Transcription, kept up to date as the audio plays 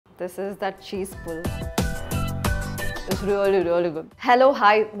This is that cheese pull. It's really good. Hello,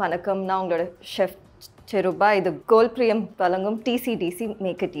 hi, vanakkam. நான் உங்களோட chef Cheruba. இது கோல்பிரியம் வழங்கும் TCDC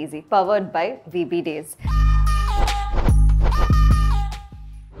Make It Easy, powered by VB Days.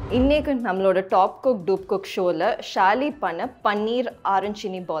 இன்னைக்கு நம்மளோட top cook dupe cook ஷோல ஷாலி பண்ண பன்னீர்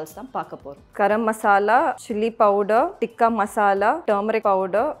ஆரஞ்சினி balls தான் பார்க்க போறோம். Garam masala, chilli powder, tikka masala, turmeric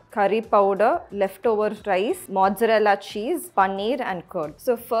powder, கறி powder, left over rice, மொட்சரெல்லா cheese, paneer and curd.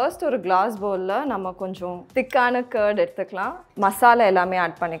 So first ஒரு கிளாஸ் பவுல்ல நம்ம கொஞ்சம் திக்கான கர்ட் எடுத்துக்கலாம். மசாலா எல்லாமே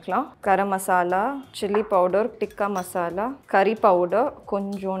ஆட் பண்ணிக்கலாம். கரம் மசாலா, சில்லி பவுடர், டிக்கா மசாலா, கறி பவுடர்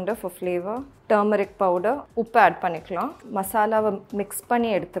கொஞ்சோண்டு ஃபார் ஃப்ளேவர், டர்மரிக் பவுடர், உப்பு ஆட் பண்ணிக்கலாம். மசாலாவை மிக்ஸ் பண்ணி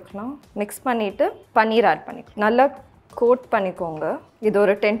எடுத்துக்கலாம். மிக்ஸ் பண்ணிவிட்டு பன்னீர் ஆட் பண்ணிக்கலாம். நல்லா கோட் பண்ணிக்கோங்க. இது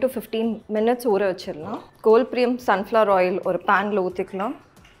ஒரு 10 to 15 minutes ஊற வச்சிடலாம். கோல்பிரியம் சன்ஃப்ளவர் ஆயில் ஒரு பேனில் ஊற்றிக்கலாம்.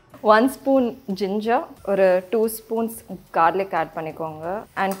 1 ஸ்பூன் ஜிஞ்சர், ஒரு 2 ஸ்பூன்ஸ் கார்லிக் ஆட் பண்ணிக்கோங்க.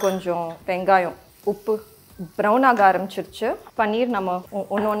 அண்ட் கொஞ்சம் வெங்காயம், உப்பு ப்ரௌன் ஆக ஆரம்பிச்சிருச்சு. பன்னீர் நம்ம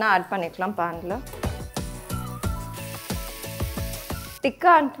ஒன்று ஒன்றா ஆட் பண்ணிக்கலாம் பேனில்.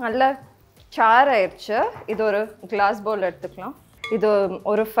 டிக்கா நல்லா சார் ஆயிடுச்சு. இது ஒரு கிளாஸ் பவுல் எடுத்துக்கலாம். இது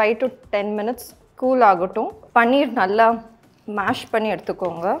ஒரு 5 to 10 minutes கூல் ஆகட்டும். பன்னீர் நல்லா மேஷ் பண்ணி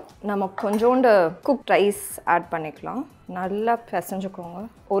எடுத்துக்கோங்க. நம்ம கொஞ்சோண்டு குக் ரைஸ் ஆட் பண்ணிக்கலாம். நல்லா பிசைஞ்சுக்கோங்க.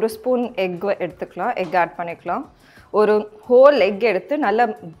 ஒரு ஸ்பூன் எக் எடுத்துக்கலாம். எக் ஆட் பண்ணிக்கலாம். ஒரு ஹோல் எக் எடுத்து நல்லா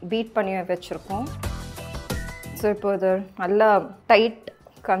பீட் பண்ணி வச்சுருக்கோம். ஸோ இப்போ இது நல்லா டைட்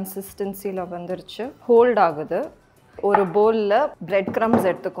கன்சிஸ்டன்சியில் வந்துருச்சு. ஹோல்ட் ஆகுது. ஒரு பவுலில் பிரெட் க்ரம்ஸ்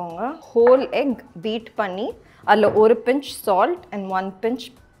எடுத்துக்கோங்க. ஹோல் எக் பீட் பண்ணி அதில் ஒரு pinch salt and 1 pinch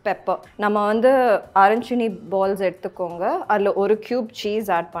pepper. நம்ம ஆரஞ்சினி பால்ஸ் எடுத்துக்கோங்க. அதில் ஒரு க்யூப் சீஸ்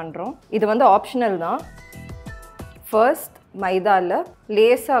ஆட் பண்ணுறோம். இது ஆப்ஷனல் தான். ஃபர்ஸ்ட் மைதாவில்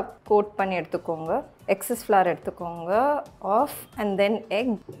லேஸாக கோட் பண்ணி எடுத்துக்கோங்க. எக்ஸஸ் ஃப்ளார் எடுத்துக்கோங்க. ஆஃப் அண்ட் தென்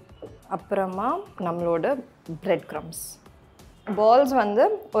எக், அப்புறமா நம்மளோட பிரெட் க்ரம்ஸ். பால்ஸ்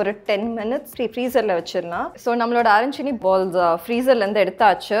ஒரு 10 minutes ஃப்ரீசரில் வச்சிடலாம். ஸோ நம்மளோட ஆரஞ்சினி பால்ஸ் ஃப்ரீசர்லேருந்து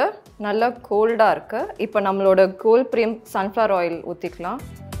எடுத்தாச்சு. நல்லா கோல்டாக இருக்குது. இப்போ நம்மளோட கோல்பிரியம் சன்ஃப்ளவர் ஆயில் ஊற்றிக்கலாம்.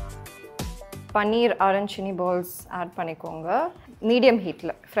 பன்னீர் ஆரஞ்சினி பால்ஸ் ஆட் பண்ணிக்கோங்க. மீடியம்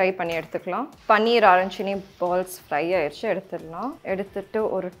ஹீட்டில் ஃப்ரை பண்ணி எடுத்துக்கலாம். பன்னீர் ஆரஞ்சினி பால்ஸ் ஃப்ரை ஆயிடுச்சு. எடுத்துடலாம். எடுத்துட்டு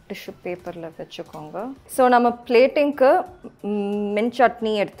ஒரு டிஷ்யூ பேப்பரில் வச்சுக்கோங்க. ஸோ நம்ம பிளேட்டிங்க்கு மின்ட்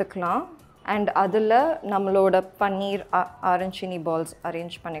சட்னி எடுத்துக்கலாம். அண்ட் அதில் நம்மளோட பன்னீர் ஆரஞ்சினி பால்ஸ்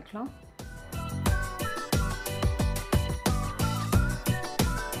அரேஞ்ச் பண்ணிக்கலாம்.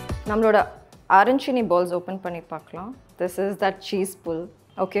 நம்மளோட ஆரஞ்சினி பால்ஸ் ஓப்பன் பண்ணி பார்க்கலாம். This is that cheese pull.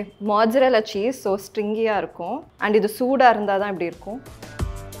 Okay, மொட்சரெல்லா cheese. So ஸ்ட்ரிங்கியாக இருக்கும். அண்ட் இது சூடாக இருந்தால் தான் இப்படி இருக்கும்.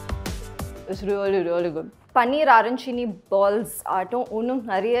 It's really good. Paneer ஆரஞ்சினி balls ஆட்டும் இன்னும்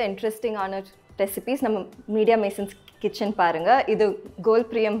நிறைய இன்ட்ரெஸ்டிங்கான ரெசிபீஸ் நம்ம மீடியா மேசன்ஸ் கிச்சன் பாருங்கள். இது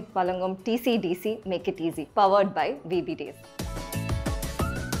கோல்பிரியம் வழங்கும் TCDC Make It Easy, powered by VB Days.